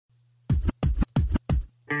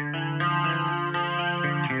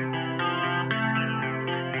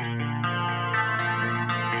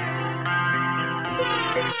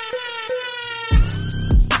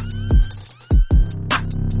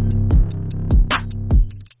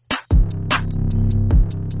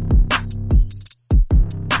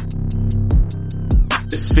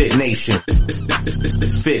Misfit Nation.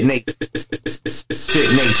 Misfit Nation. Misfit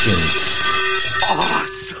Nation.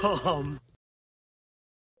 Awesome.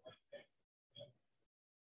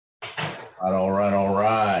 All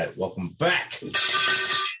right. Welcome back to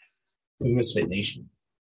Misfit Nation.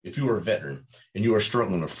 If you are a veteran and you are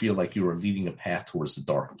struggling or feel like you are leading a path towards the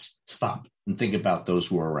darkness, stop and think about those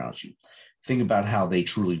who are around you. Think about how they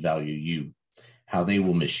truly value you, how they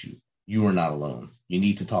will miss you. You are not alone. You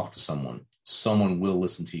need to talk to someone. Someone will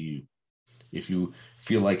listen to you. If you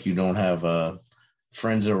feel like you don't have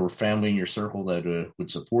friends or family in your circle that would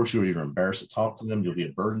support you, or you're embarrassed to talk to them, you'll be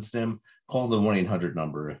a burden to them, call the 1-800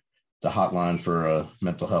 number, the hotline for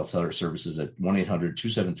mental health services at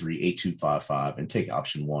 1-800-273-8255, and take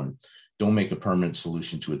option 1. Don't make a permanent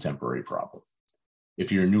solution to a temporary problem.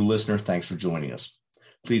 If you're a new listener, thanks for joining us.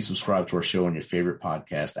 Please subscribe to our show on your favorite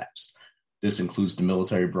podcast apps. This includes the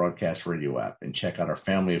Military Broadcast Radio app, and check out our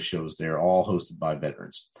family of shows. They're all hosted by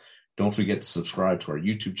veterans. Don't forget to subscribe to our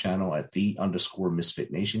YouTube channel at _Misfit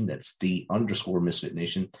Nation. That's _Misfit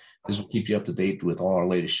Nation. This will keep you up to date with all our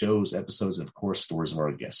latest shows, episodes, and of course, stories of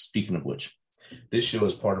our guests. Speaking of which, this show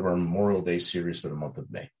is part of our Memorial Day series for the month of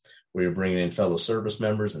May, where you're bringing in fellow service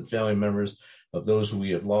members and family members of those who we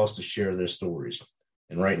have lost to share their stories.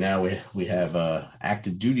 And right now we have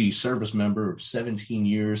active duty service member of 17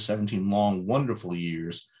 years, 17 long, wonderful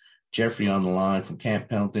years, Jeffrey on the line from Camp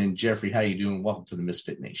Pendleton. Jeffrey, how you doing? Welcome to the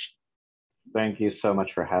Misfit Nation. Thank you so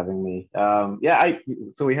much for having me.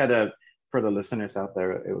 So we had for the listeners out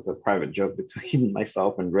there, it was a private joke between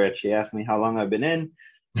myself and Rich. He asked me how long I've been in,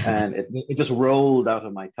 and it just rolled out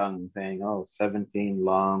of my tongue saying, 17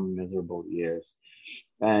 long, miserable years.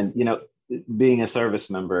 And, being a service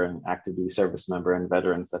member and active duty service member and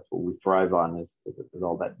veterans, that's what we thrive on is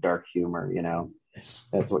all that dark humor, Yes.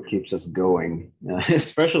 That's what keeps us going,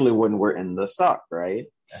 especially when we're in the suck, right?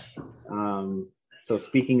 So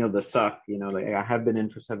speaking of the suck, I have been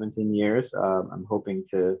in for 17 years. I'm hoping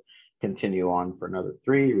to continue on for another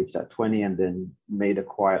 3, reach that 20, and then made a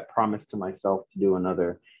quiet promise to myself to do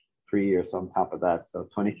another 3 years on top of that. So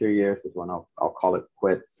 23 years is when I'll call it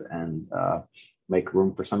quits and make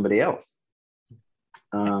room for somebody else.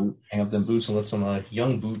 Hang up them boots and let some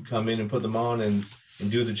young boot come in and put them on and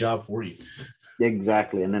do the job for you.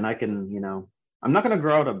 Exactly. And then I can, I'm not going to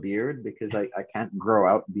grow out a beard because I can't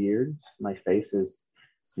grow out beards. My face is,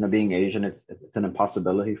 being Asian, it's an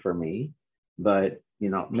impossibility for me. But,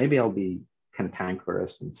 maybe I'll be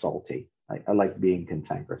cantankerous and salty. I like being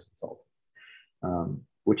cantankerous and salty,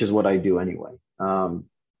 which is what I do anyway.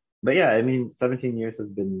 But yeah, 17 years has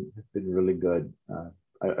been really good.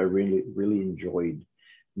 I really, really enjoyed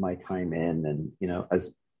my time in, and as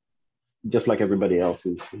just like everybody else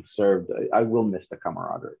who's served, I will miss the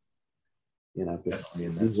camaraderie. You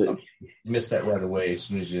miss that right away as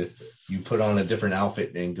soon as you put on a different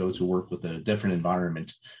outfit and go to work with a different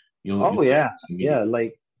environment.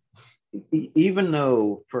 Like even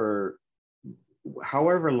though for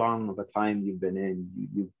however long of a time you've been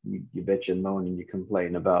in, you bitch and moan and you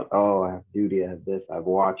complain about, I have duty, I have this, I have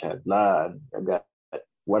watch, I have blah, I've got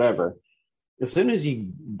whatever. As soon as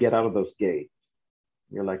you get out of those gates,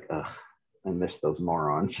 you're like, ugh, I miss those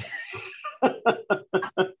morons. I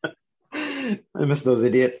miss those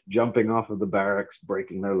idiots jumping off of the barracks,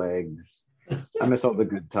 breaking their legs. I miss all the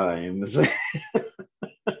good times. Not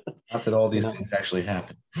that all these things actually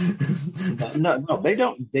happen. No, they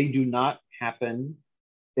don't. They do not happen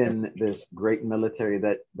in this great military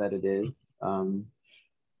that it is.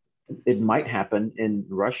 It might happen in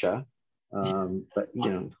Russia, but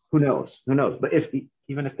who knows? But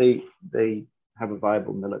even if they have a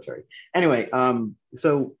viable military, anyway.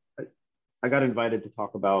 So I got invited to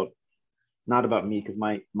talk about, not about me, because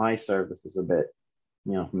my service is a bit,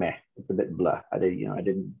 meh. It's a bit blah. I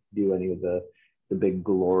didn't do any of the big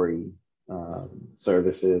glory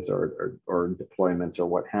services or deployments or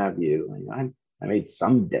what have you. I made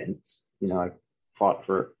some dents. I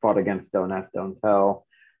fought against Don't Ask, Don't Tell.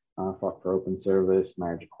 Fought for open service,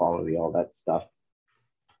 marriage equality, all that stuff.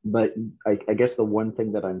 But I guess the one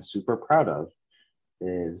thing that I'm super proud of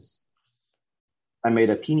is I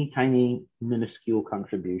made a teeny tiny minuscule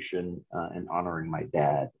contribution in honoring my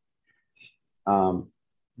dad.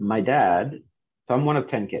 My dad, so I'm one of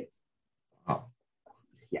 10 kids. Wow.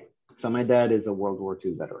 Yeah. So my dad is a World War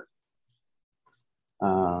II veteran.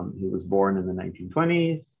 He was born in the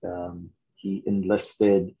 1920s. He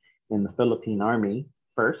enlisted in the Philippine Army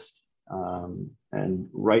first. And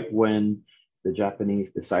right when the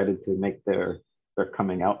Japanese decided to make their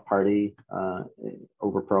coming out party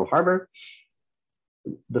over Pearl Harbor,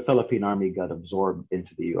 the Philippine Army got absorbed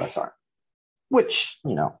into the U.S. Army, which,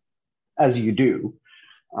 as you do.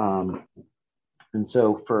 And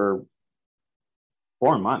so for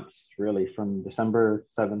 4 months, really, from December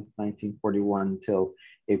 7th, 1941 till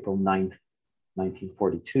April 9th,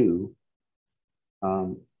 1942,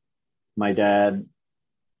 my dad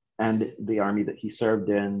and the army that he served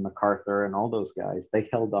in, MacArthur and all those guys, they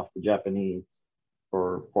held off the Japanese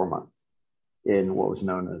for 4 months in what was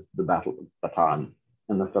known as the Battle of Bataan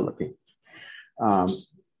in the Philippines.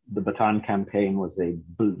 The Bataan campaign was a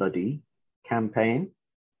bloody campaign.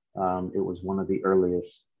 It was one of the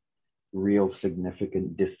earliest real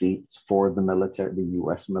significant defeats for the military, the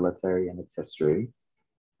US military in its history.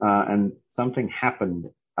 And something happened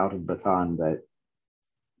out of Bataan that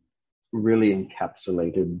really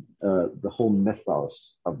encapsulated the whole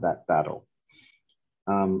mythos of that battle.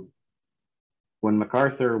 When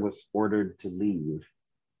MacArthur was ordered to leave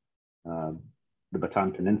the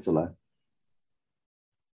Bataan Peninsula,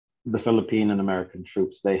 the Philippine and American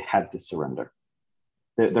troops, they had to surrender.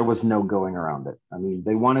 There was no going around it. I mean,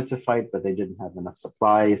 they wanted to fight, but they didn't have enough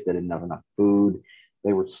supplies. They didn't have enough food.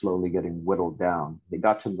 They were slowly getting whittled down. They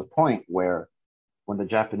got to the point where when the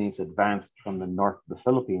Japanese advanced from the north of the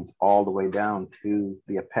Philippines all the way down to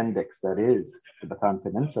the appendix that is the Bataan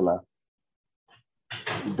Peninsula,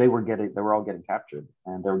 they were all getting captured,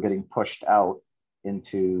 and they were getting pushed out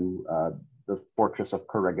into the fortress of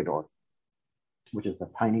Corregidor, which is a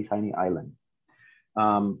tiny, tiny island.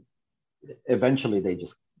 Eventually,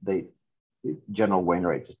 General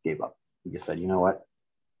Wainwright just gave up. He just said, you know what?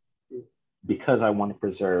 Because I want to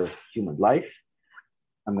preserve human life,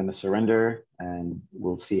 I'm going to surrender, and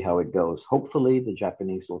we'll see how it goes. Hopefully, the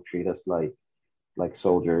Japanese will treat us like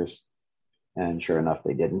soldiers. And sure enough,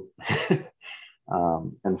 they didn't.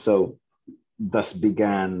 And so thus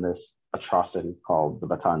began this atrocity called the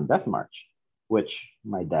Bataan Death March, which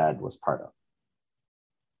my dad was part of.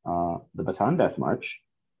 The Bataan Death March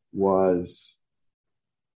was,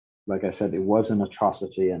 like I said, it was an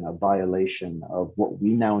atrocity and a violation of what we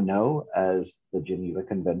now know as the Geneva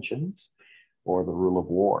Conventions or the rule of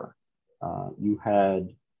war. You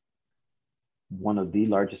had one of the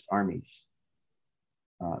largest armies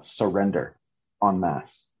surrender en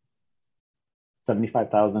masse.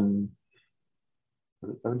 75,000,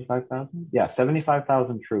 was it 75,000? Yeah,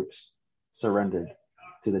 75,000 troops surrendered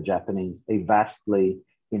to the Japanese, a vastly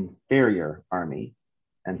inferior army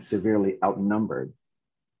and severely outnumbered.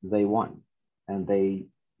 They won, and they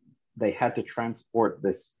had to transport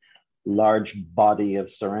this large body of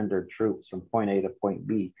surrendered troops from point A to point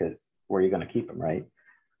B, because where are you going to keep them, right?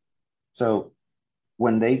 So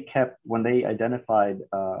when they identified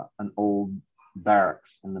an old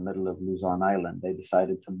barracks in the middle of Luzon Island, they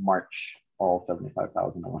decided to march all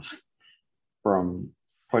 75,000 from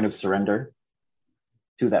point of surrender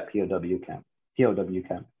to that POW camp.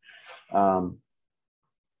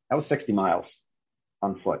 That was 60 miles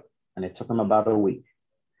on foot, and it took them about a week.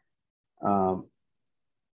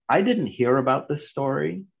 I didn't hear about this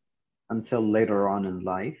story until later on in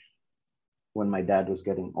life, when my dad was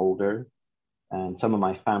getting older, and some of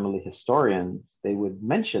my family historians, they would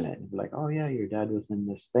mention it, like, oh yeah, your dad was in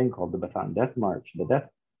this thing called the Bataan Death March, the Death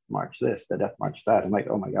March this, the Death March that. I'm like,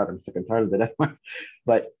 oh my God, I'm sick and tired of the Death March.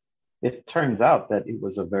 But it turns out that it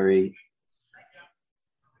was a very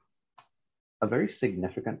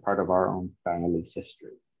significant part of our own family's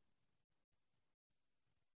history.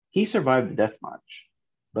 He survived the Death March,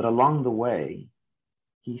 but along the way,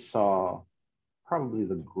 he saw probably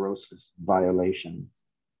the grossest violations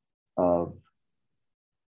of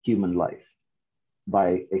human life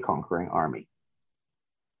by a conquering army.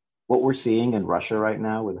 What we're seeing in Russia right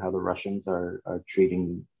now with how the Russians are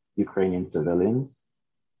treating Ukrainian civilians,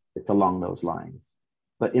 it's along those lines.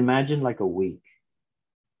 But imagine like a week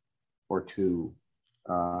or two,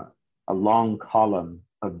 a long column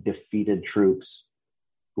of defeated troops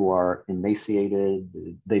who are emaciated.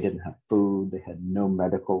 They didn't have food. They had no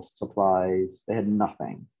medical supplies. They had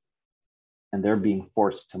nothing. And they're being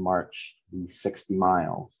forced to march these 60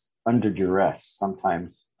 miles under duress,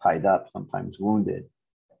 sometimes tied up, sometimes wounded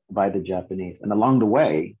by the Japanese. And along the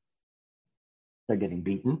way, they're getting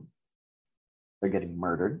beaten. They're getting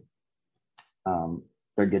murdered.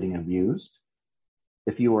 They're getting abused.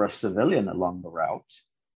 If you were a civilian along the route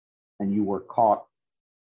and you were caught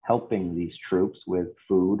helping these troops with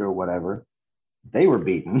food or whatever, they were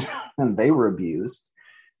beaten and they were abused,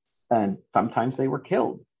 and sometimes they were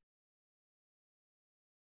killed.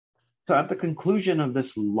 So at the conclusion of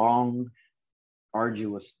this long,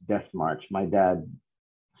 arduous death march, my dad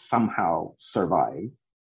somehow survived.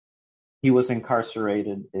 He was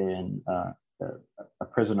incarcerated in a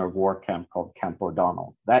prisoner of war camp called Camp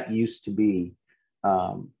O'Donnell. That used to be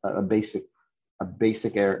a basic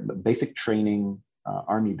training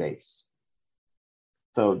army base.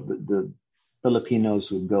 So the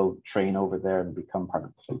Filipinos would go train over there and become part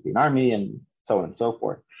of the Philippine Army and so on and so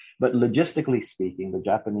forth. But logistically speaking, the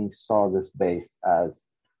Japanese saw this base as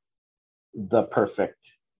the perfect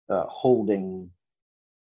holding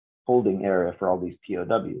area for all these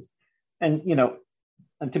POWs. And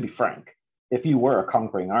and to be frank, if you were a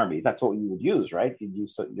conquering army, that's what you would use, right? You'd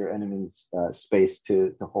use your enemy's space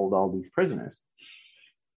to hold all these prisoners.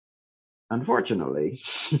 Unfortunately,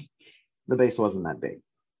 the base wasn't that big.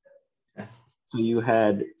 So you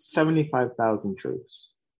had 75,000 troops.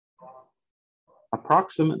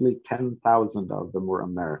 Approximately 10,000 of them were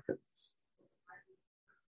Americans.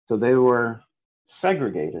 So they were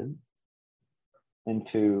segregated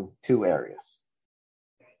into two areas.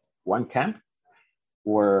 One camp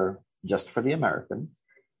were just for the Americans,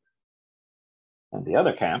 and the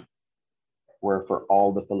other camp were for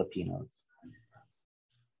all the Filipinos.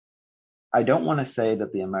 I don't want to say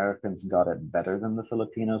that the Americans got it better than the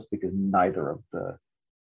Filipinos, because neither of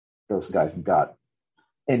those guys got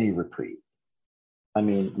any reprieve. I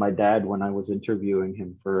mean, my dad, when I was interviewing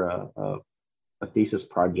him for a thesis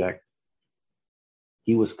project,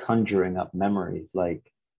 he was conjuring up memories like,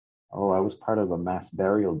 oh, I was part of a mass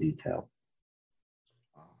burial detail.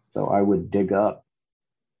 So I would dig up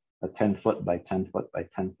a 10-foot by 10-foot by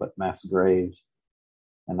 10-foot mass grave,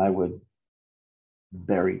 and I would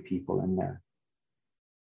bury people in there.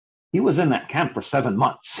 He was in that camp for 7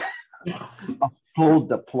 months, a full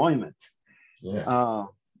deployment. Yeah.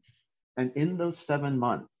 And in those 7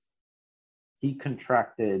 months, he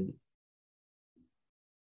contracted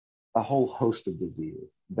a whole host of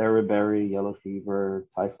diseases: beriberi, yellow fever,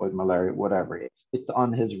 typhoid, malaria, whatever. It's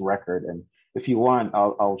on his record, and if you want,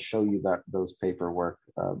 I'll show you those paperwork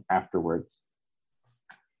afterwards.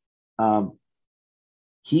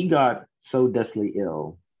 He got so deathly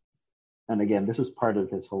ill, and again, this is part of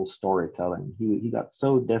his whole storytelling. He got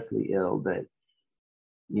so deathly ill that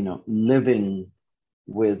living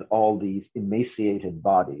with all these emaciated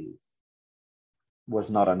bodies was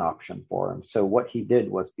not an option for him. So what he did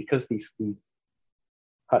was, because these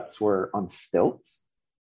huts were on stilts,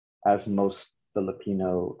 as most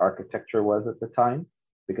Filipino architecture was at the time,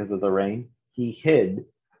 because of the rain, he hid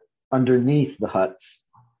underneath the huts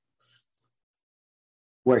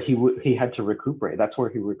where he had to recuperate. That's where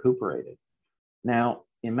he recuperated. Now,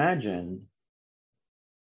 imagine,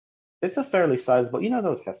 it's a fairly sizable,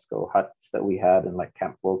 those HESCO huts that we had in like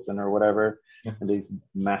Camp Wilson or whatever, and these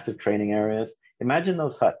massive training areas. Imagine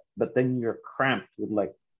those huts, but then you're cramped with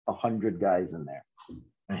like 100 guys in there.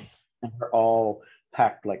 And they're all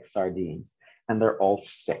packed like sardines, and they're all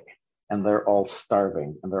sick, and they're all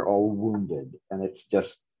starving, and they're all wounded, and it's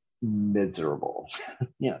just miserable.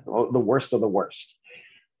 The worst of the worst.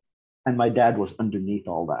 And my dad was underneath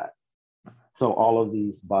all that. So all of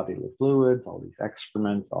these bodily fluids, all these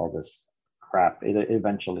excrements, all this crap, it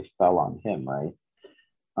eventually fell on him, right?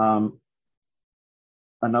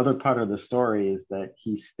 Another part of the story is that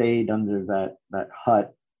he stayed under that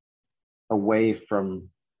hut, away from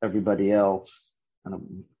everybody else,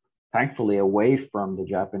 and thankfully away from the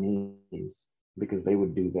Japanese, because they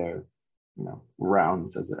would do their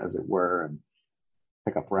rounds, as it were, and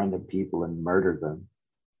pick up random people and murder them,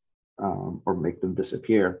 or make them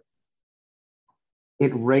disappear.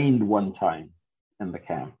 It rained one time in the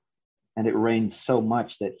camp, and it rained so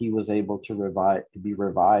much that he was able to be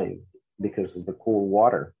revived because of the cool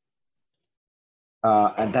water.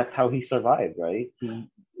 And that's how he survived, right?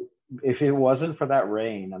 If it wasn't for that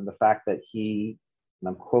rain and the fact that and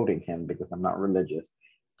I'm quoting him because I'm not religious,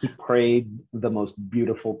 he prayed the most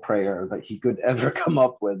beautiful prayer that he could ever come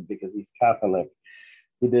up with, because he's Catholic.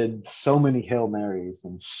 He did so many Hail Marys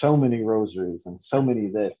and so many rosaries and so many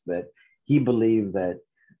this, that he believed that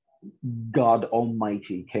God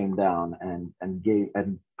Almighty came down and gave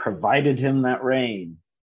and provided him that rain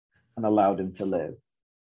and allowed him to live.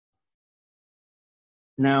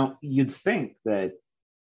 Now, you'd think that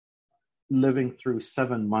living through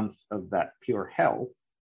 7 months of that pure hell,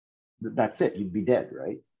 that's it, you'd be dead,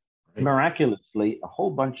 right? Miraculously, a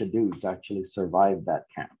whole bunch of dudes actually survived that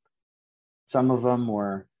camp. Some of them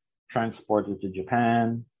were transported to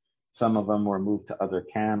Japan. Some of them were moved to other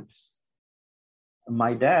camps.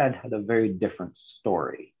 My dad had a very different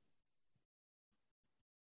story.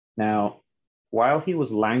 Now, while he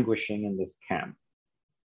was languishing in this camp,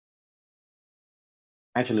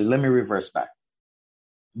 actually, let me reverse back.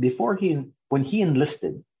 When he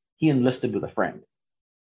enlisted with a friend.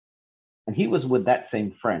 And he was with that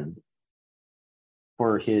same friend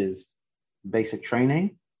for his basic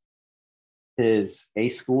training, his A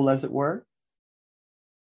school, as it were,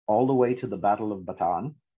 all the way to the Battle of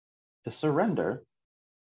Bataan, to surrender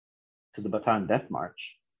to the Bataan Death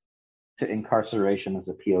March to incarceration as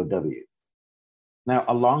a POW. Now,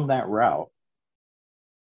 along that route,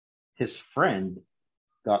 his friend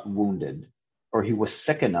got wounded, or he was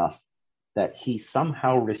sick enough that he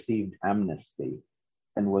somehow received amnesty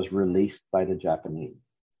and was released by the Japanese.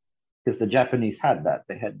 Because the Japanese had that.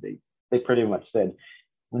 They pretty much said,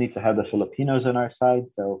 we need to have the Filipinos on our side.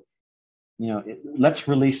 So, let's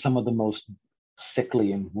release some of the most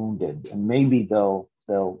sickly and wounded, and maybe they'll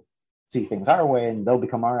see things our way and they'll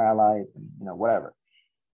become our allies, and whatever.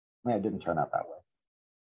 It didn't turn out that way.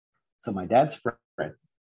 So my dad's friend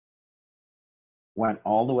went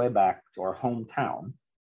all the way back to our hometown,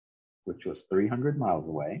 which was 300 miles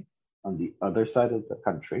away on the other side of the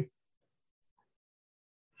country,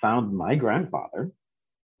 found my grandfather,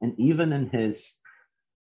 and even in his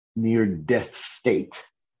near-death state,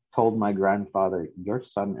 told my grandfather, your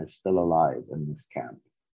son is still alive in this camp.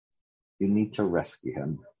 You need to rescue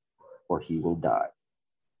him or he will die.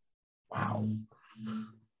 Wow.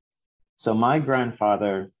 So my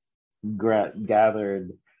grandfather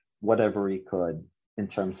gathered whatever he could in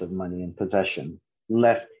terms of money and possessions,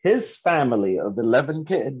 left his family of 11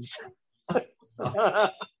 kids.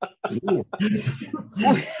 Are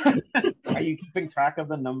you keeping track of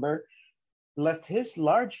the number? Left his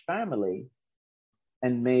large family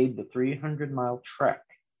and made the 300-mile trek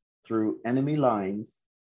through enemy lines,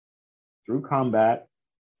 through combat,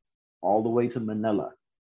 all the way to Manila,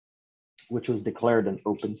 which was declared an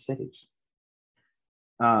open city.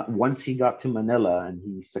 Once he got to Manila and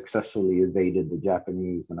he successfully evaded the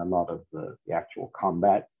Japanese and a lot of the actual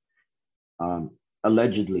combat,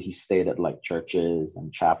 allegedly he stayed at like churches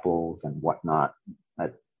and chapels and whatnot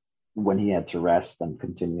when he had to rest and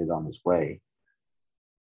continued on his way.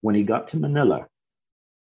 When he got to Manila,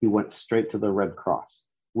 he went straight to the Red Cross,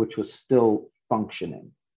 which was still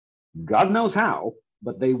functioning. God knows how,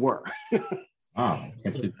 but they were. Wow.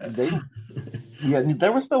 They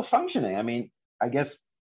were still functioning. I mean, I guess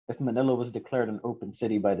if Manila was declared an open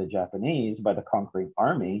city by the Japanese, by the conquering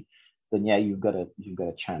army, then yeah, you've got a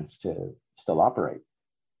chance to still operate.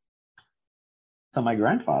 So my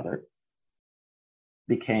grandfather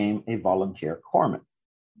became a volunteer corpsman,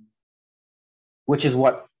 which is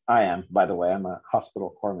what I am, by the way. I'm a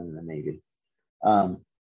hospital corpsman in the Navy.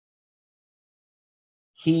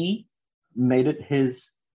 He made it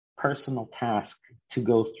his personal task to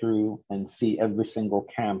go through and see every single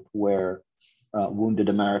camp where wounded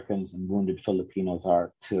Americans and wounded Filipinos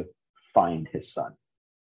are to find his son.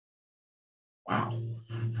 Wow.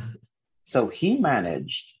 So he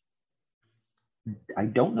managed, I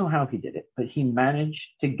don't know how he did it, but he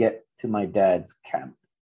managed to get to my dad's camp,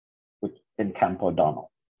 which in Camp O'Donnell.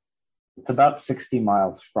 It's about 60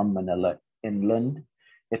 miles from Manila inland.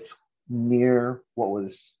 It's near what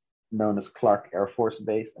was known as Clark Air Force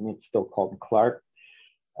Base. I mean, it's still called Clark.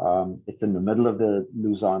 It's in the middle of the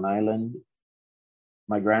Luzon Island.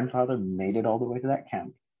 My grandfather made it all the way to that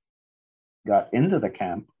camp, got into the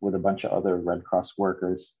camp with a bunch of other Red Cross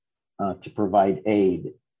workers to provide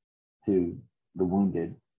aid to the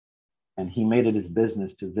wounded. And he made it his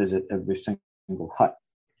business to visit every single hut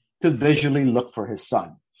to visually look for his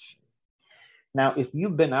son. Now, if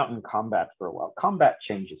you've been out in combat for a while, combat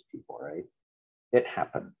changes people, right? It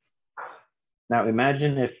happens. Now,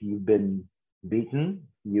 imagine if you've been beaten,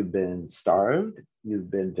 you've been starved, you've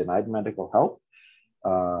been denied medical help,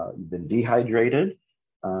 you've been dehydrated,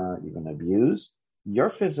 you've been abused.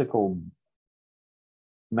 Your physical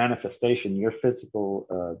manifestation, your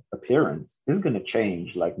physical appearance is going to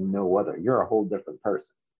change like no other. You're a whole different person.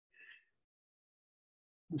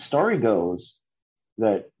 The story goes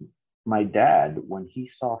that my dad, when he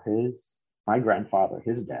saw my grandfather,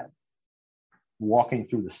 his dad, walking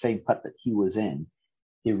through the same hut that he was in,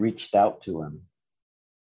 he reached out to him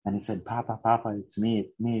and he said, Papa, it's me,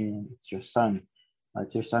 it's your son.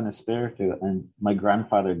 It's your son, Espiritu. And my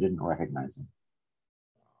grandfather didn't recognize him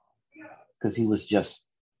because he was just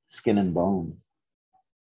skin and bone.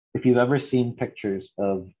 If you've ever seen pictures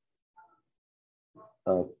of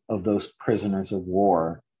those prisoners of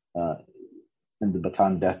war in the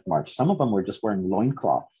Bataan Death March, some of them were just wearing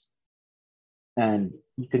loincloths. And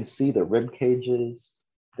you can see the rib cages,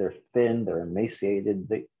 they're thin, they're emaciated,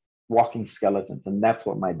 they walking skeletons. And that's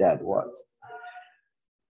what my dad was.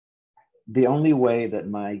 The only way that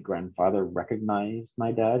my grandfather recognized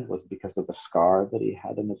my dad was because of the scar that he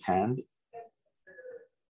had in his hand.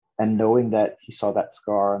 And knowing that he saw that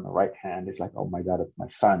scar on the right hand, he's like, oh my God, it's my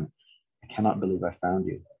son. I cannot believe I found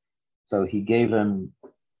you. So he gave him,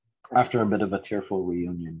 after a bit of a tearful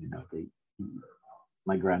reunion,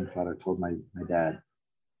 my grandfather told my dad,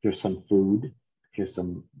 here's some food. here's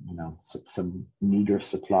some, some meager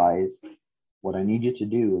supplies. What I need you to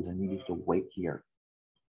do is I need you to wait here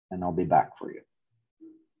and I'll be back for you.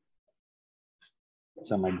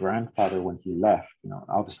 So my grandfather, when he left,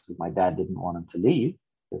 obviously my dad didn't want him to leave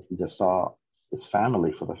because he just saw his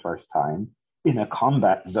family for the first time in a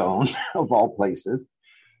combat zone of all places.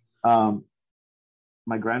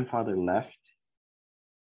 My grandfather left.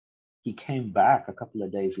 He came back a couple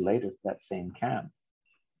of days later to that same camp,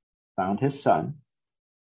 found his son,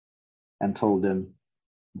 and told him,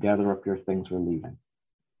 gather up your things, we're leaving.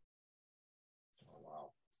 Oh,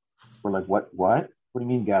 wow. We're like, what? What do you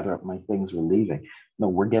mean gather up my things, we're leaving? No,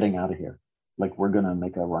 we're getting out of here. Like, we're going to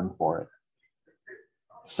make a run for it.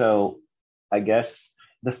 So I guess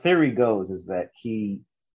the theory goes is that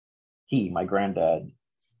my granddad,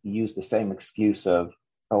 used the same excuse of,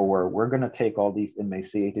 oh, we're going to take all these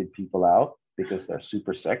emaciated people out because they're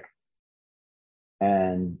super sick,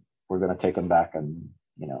 and we're going to take them back and,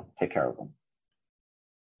 take care of them.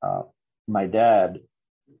 My dad,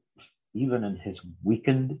 even in his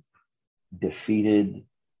weakened, defeated,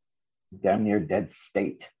 damn near dead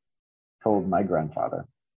state, told my grandfather,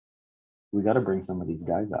 we got to bring some of these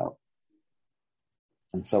guys out.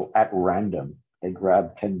 And so at random, they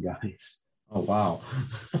grabbed 10 guys. Oh, wow.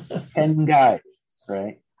 10 guys,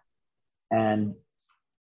 right? And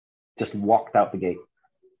just walked out the gate.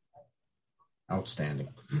 Outstanding.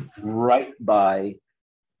 Right by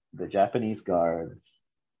the Japanese guards.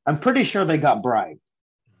 I'm pretty sure they got bribed.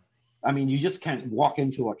 I mean, you just can't walk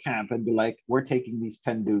into a camp and be like, we're taking these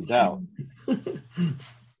 10 dudes out.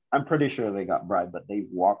 I'm pretty sure they got bribed, but they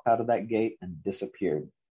walked out of that gate and disappeared.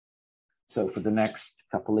 So for the next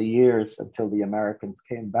couple of years, until the Americans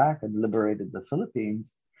came back and liberated the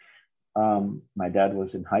Philippines, my dad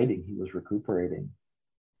was in hiding. He was recuperating.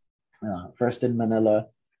 First in Manila,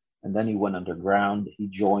 and then he went underground. He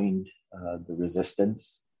joined the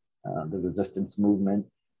resistance movement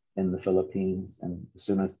in the Philippines. And as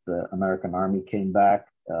soon as the American army came back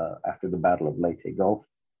after the Battle of Leyte Gulf,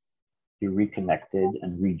 he reconnected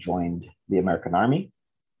and rejoined the American army.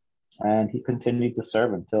 And he continued to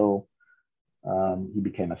serve until he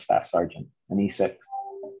became a staff sergeant, an E6.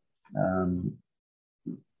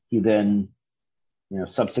 He then,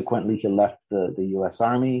 subsequently he left the U.S.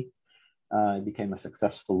 Army. He became a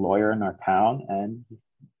successful lawyer in our town and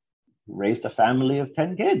raised a family of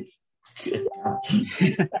 10 kids.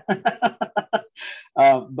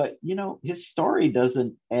 But, his story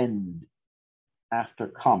doesn't end after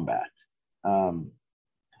combat.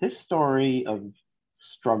 His story of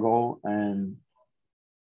struggle and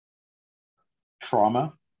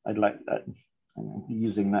trauma, I'd like that, I'm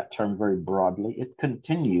using that term very broadly, it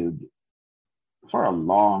continued for a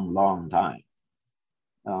long, long time,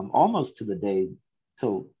 almost to the day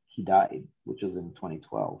till he died, which was in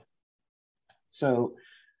 2012. So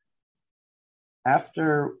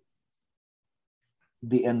after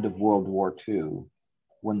the end of World War II,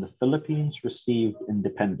 when the Philippines received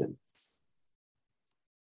independence,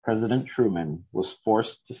 President Truman was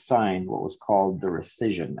forced to sign what was called the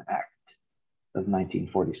Rescission Act of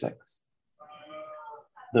 1946.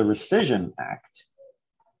 The Rescission Act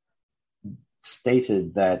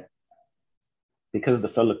stated that because the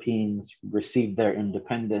Philippines received their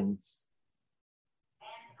independence,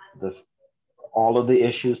 all of the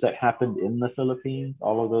issues that happened in the Philippines,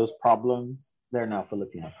 all of those problems, they're now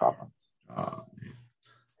Filipino problems.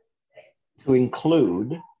 To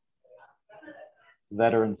include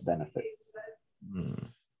veterans benefits.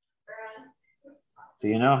 So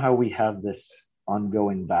you know how we have this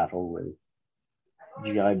ongoing battle with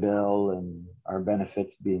GI Bill and our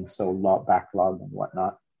benefits being so backlogged and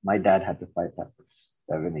whatnot? My dad had to fight that for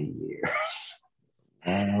 70 years.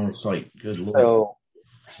 It's like, good Lord.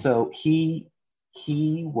 So he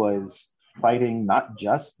was fighting not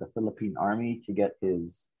just the Philippine Army to get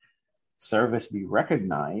his service be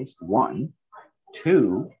recognized, one.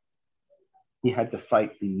 Two, he had to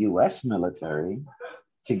fight the U.S. military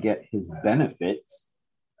to get his benefits,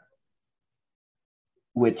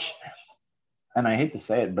 which, and I hate to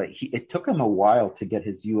say it, but it took him a while to get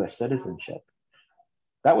his U.S. citizenship.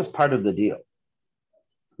 That was part of the deal.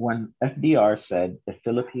 When FDR said, the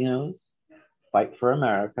Filipinos fight for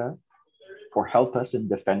America, or help us in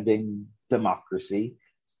defending democracy,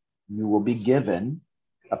 you will be given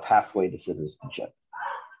a pathway to citizenship.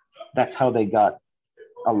 That's how they got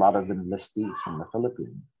a lot of enlistees from the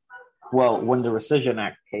Philippines. Well, when the Rescission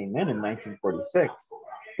Act came in 1946,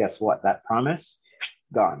 guess what? That promise,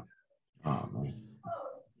 gone. Oh, man.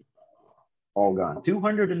 All gone.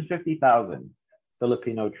 250,000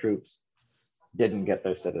 Filipino troops didn't get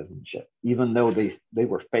their citizenship, even though they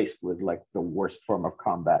were faced with like the worst form of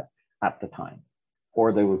combat at the time.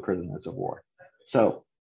 or they were prisoners of war. So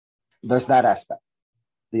there's that aspect.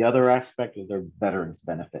 The other aspect is their veterans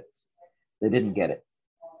benefits. They didn't get it.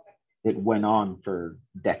 It went on for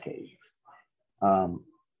decades.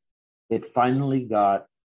 It finally got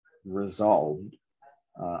resolved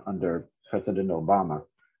under President Obama.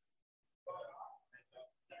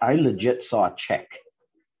 I legit saw a check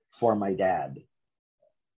for my dad.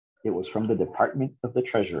 It was from the Department of the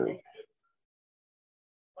Treasury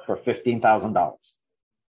for $15,000.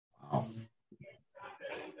 Wow.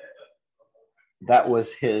 That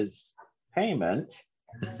was his payment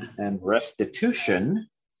and restitution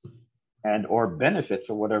and or benefits,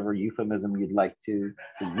 or whatever euphemism you'd like to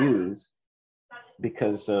use,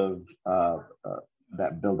 because of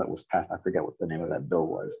that bill that was passed. I forget what the name of that bill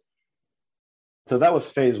was. So that was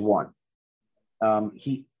phase one.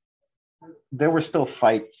 There were still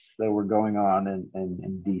fights that were going on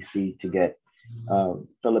in DC to get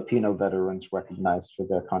Filipino veterans recognized for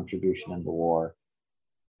their contribution in the war,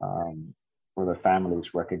 or their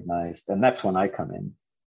families recognized. And that's when I come in.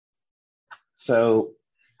 So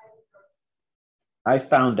I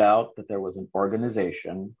found out that there was an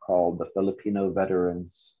organization called the Filipino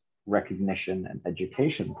Veterans Recognition and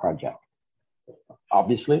Education Project.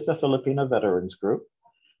 Obviously, it's a Filipino veterans group,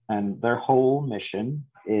 and their whole mission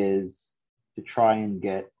is to try and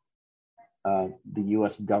get the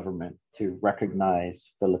US government to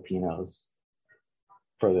recognize Filipinos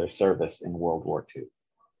for their service in World War II.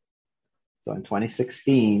 So in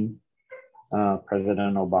 2016,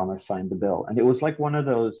 President Obama signed the bill. And it was like one of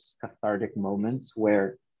those cathartic moments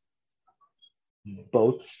where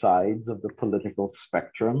both sides of the political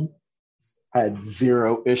spectrum had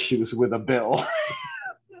zero issues with a bill.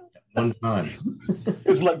 One time.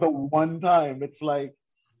 It's like the one time. It's like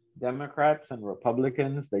Democrats and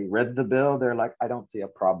Republicans, they read the bill. They're like, I don't see a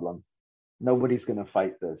problem. Nobody's going to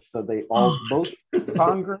fight this. So they all, both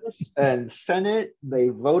Congress and Senate, they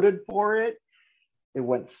voted for it. It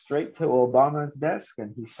went straight to Obama's desk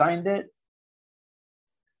and he signed it.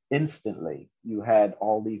 Instantly, you had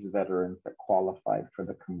all these veterans that qualified for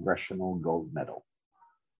the Congressional Gold Medal.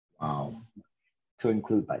 Wow. To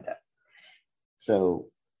include my dad. So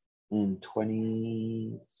in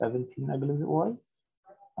 2017, I believe it was,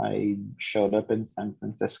 I showed up in San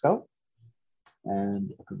Francisco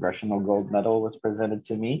and a Congressional Gold Medal was presented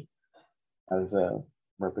to me as a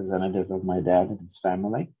representative of my dad and his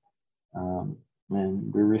family.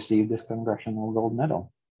 And we received this Congressional Gold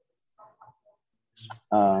Medal.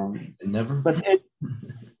 But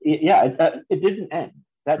it didn't end.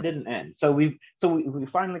 That didn't end. So we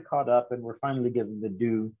finally caught up, and we're finally given the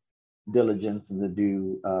due diligence and the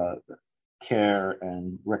due care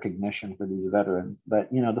and recognition for these veterans.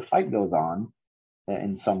 But the fight goes on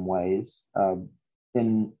in some ways.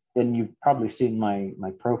 And you've probably seen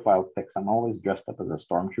my profile pics. I'm always dressed up as a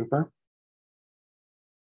stormtrooper.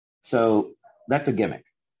 So that's a gimmick.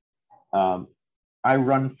 I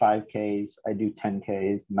run 5Ks, I do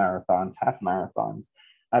 10Ks, marathons, half marathons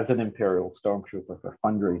as an Imperial Stormtrooper for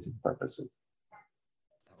fundraising purposes.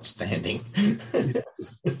 Outstanding.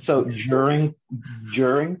 So during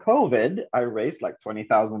COVID, I raised like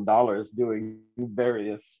 $20,000 doing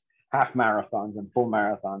various half marathons and full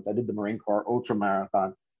marathons. I did the Marine Corps ultra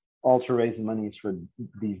marathon, all to raise monies for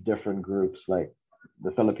these different groups like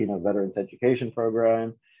the Filipino Veterans Education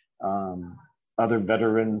Program, other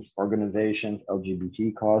veterans organizations,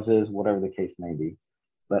 LGBT causes, whatever the case may be.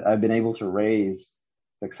 But I've been able to raise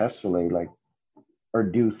successfully or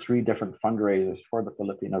do 3 different fundraisers for the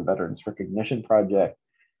Filipino Veterans Recognition Project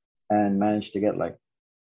and managed to get like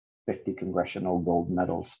 50 Congressional Gold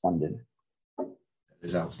Medals funded. That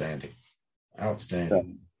is outstanding. Outstanding. So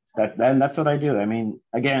that's what I do. I mean,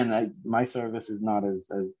 again, my service is not as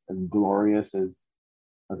glorious as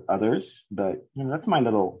others, but that's my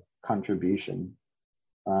little contribution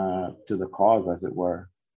to the cause, as it were.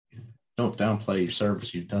 Don't downplay your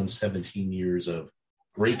service. You've done 17 years of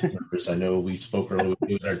great service. I know we spoke earlier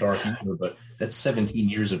with our dark humor, but that's 17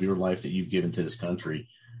 years of your life that you've given to this country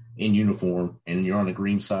in uniform, and you're on the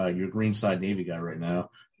green side. You're a green side Navy guy right now.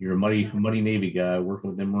 You're a muddy Navy guy working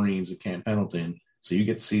with the Marines at Camp Pendleton. So you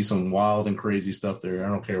get to see some wild and crazy stuff there. I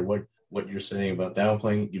don't care what you're saying about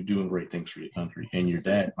downplaying. You're doing great things for your country. And your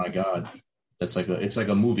dad, my God, it's like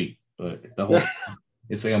a movie. But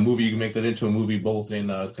it's like a movie. You can make that into a movie both in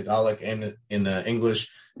Tagalog and in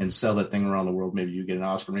English and sell that thing around the world. Maybe you get an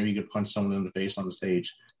Oscar. Maybe you could punch someone in the face on the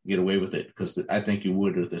stage and get away with it, because I think you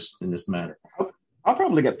would in this matter. I'll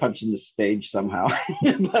probably get punched in the stage somehow.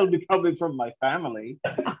 That'll be probably from my family.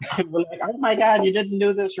 We're like, oh my God, you didn't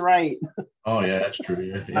do this right. Oh yeah, that's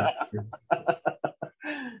true. Yeah.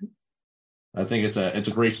 I think it's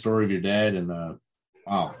a great story of your dad, and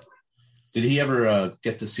Wow. Did he ever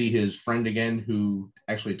get to see his friend again who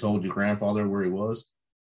actually told your grandfather where he was?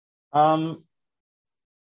 Um,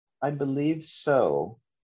 I believe so,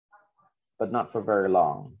 but not for very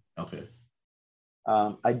long. Okay.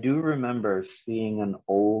 I do remember seeing an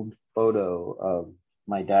old photo of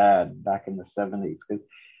my dad back in the 70s because,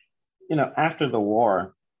 after the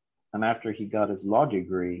war and after he got his law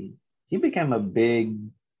degree, he became a big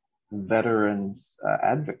veterans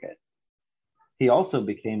advocate. He also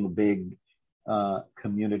became a big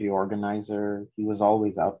community organizer. He was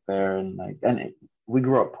always out there, and we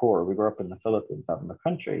grew up poor. We grew up in the Philippines, out in the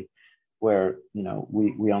country, where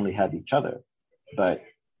we only had each other, but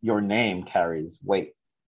your name carries weight.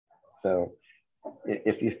 So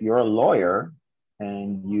if you're a lawyer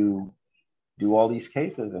and you do all these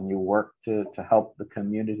cases and you work to help the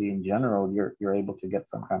community in general, you're able to get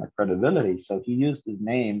some kind of credibility. So he used his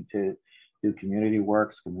name to do community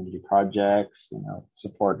works, community projects,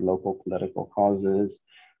 support local political causes,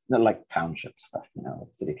 not like township stuff,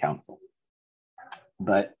 city council.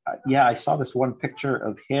 But yeah, I saw this one picture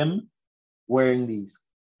of him wearing these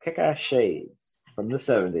kick-ass shades from the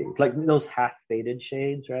 70s, like those half-faded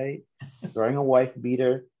shades, right? Wearing a wife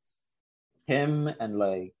beater. Him and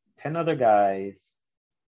like 10 other guys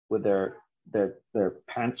with their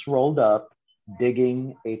pants rolled up,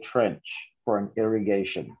 digging a trench for an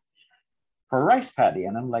irrigation for a rice paddy.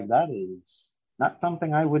 And I'm like, that is not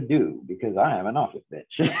something I would do because I am an office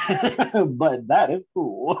bitch. But that is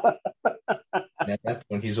cool. And at that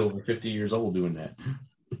point, he's over 50 years old doing that.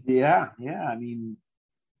 Yeah. I mean,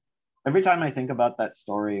 every time I think about that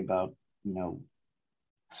story about,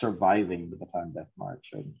 surviving the Bataan Death March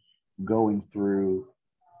and going through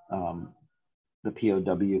the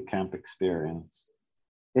POW camp experience,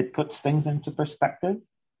 it puts things into perspective.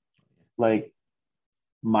 Like,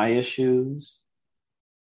 my issues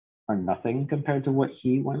are nothing compared to what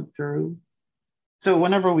he went through. So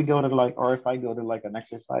whenever we go to or if I go to an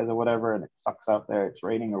exercise or whatever, and it sucks out there, it's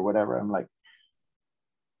raining or whatever, I'm like,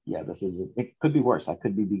 yeah, it could be worse. I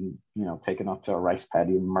could be being, taken off to a rice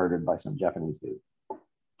paddy and murdered by some Japanese dude.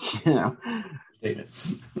 Statement.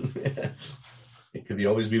 It could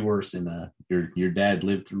always be worse. And your dad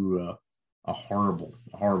lived through a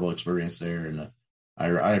horrible experience there. And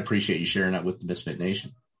I appreciate you sharing that with the Misfit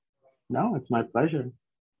Nation. No, it's my pleasure.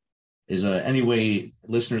 Is any way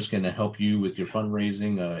listeners can help you with your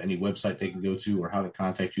fundraising? Any website they can go to, or how to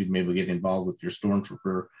contact you to maybe get involved with your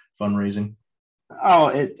Stormtrooper fundraising? Oh,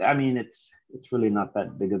 it's really not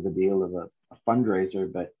that big of a deal of a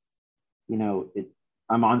fundraiser, but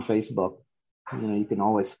I'm on Facebook. You can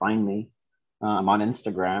always find me. I'm on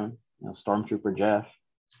Instagram, Stormtrooper Jeff.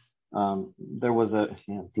 There was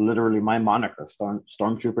it's literally my moniker,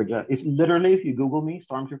 Stormtrooper Jeff. If you Google me,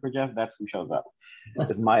 Stormtrooper Jeff, that's who shows up.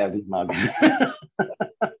 It's Maya Big Mug.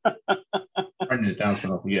 Writing it down so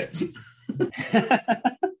I don't forget.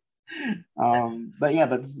 But yeah,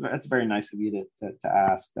 that's very nice of you to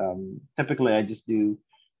ask. Typically, I just do,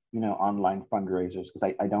 online fundraisers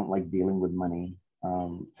because I don't like dealing with money.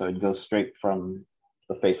 So it goes straight from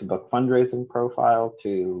the Facebook fundraising profile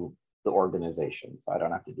to the organization, so I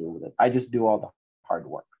don't have to deal with it. I just do all the hard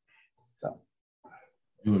work. So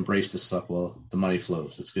you embrace the stuff while the money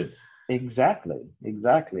flows. It's good. Exactly,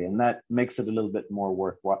 and that makes it a little bit more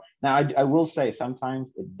worthwhile. Now, I will say sometimes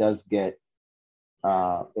it does get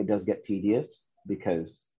tedious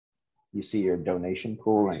because you see your donation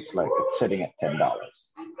pool and it's sitting at $10,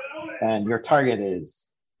 and your target is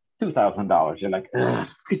 $2,000. You're like, ugh.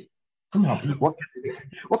 Come on,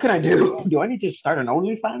 what can I do? Do I need to start an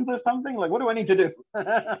OnlyFans or something? Like, what do I need to do?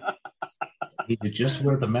 Need to just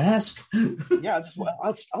wear the mask? Yeah,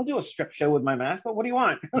 I'll do a strip show with my mask. But what do you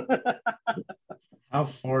want? How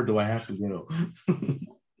far do I have to go? And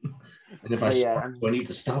if I do I need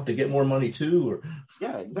to stop to get more money too? Or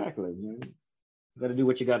yeah, exactly. You got to do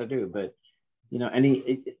what you got to do. But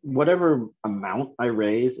whatever amount I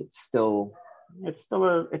raise, it's still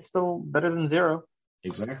better than zero.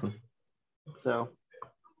 Exactly. So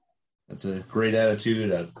that's a great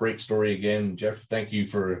attitude, a great story again. Jeff, thank you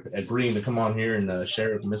for agreeing to come on here and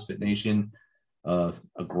share with the Misfit Nation a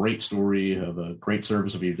great story of a great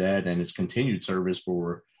service of your dad and his continued service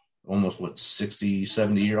for almost 60,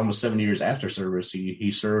 70 years, almost 70 years after service.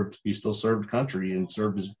 He still served country and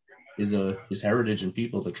served his heritage and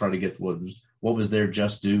people to try to get what was their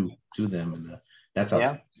just due to them. And that's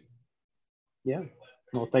awesome. Yeah.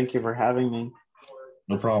 Well, thank you for having me.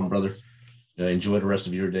 No problem, brother. Enjoy the rest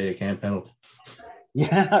of your day at Camp Pendleton.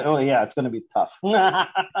 Yeah. Oh, yeah. It's going to be tough.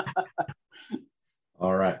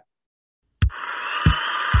 All right.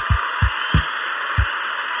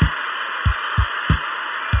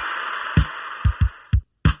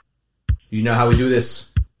 You know how we do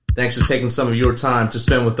this. Thanks for taking some of your time to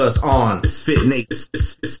spend with us on Fit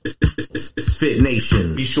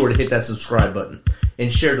Nation. Be sure to hit that subscribe button and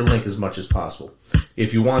share the link as much as possible.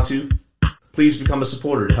 If you want to, please become a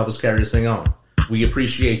supporter to help us carry this thing on. We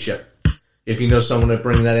appreciate you. If you know someone that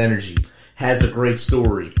brings that energy, has a great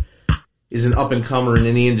story, is an up-and-comer in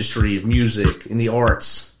the industry of music, in the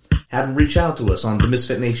arts, have them reach out to us on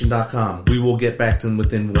themisfitnation.com. We will get back to them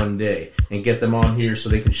within one day and get them on here so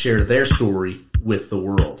they can share their story with the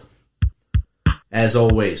world. As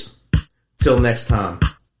always, till next time,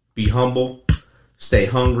 be humble, stay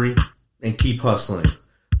hungry, and keep hustling,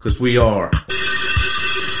 because we are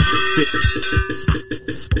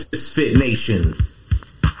Fit Nation.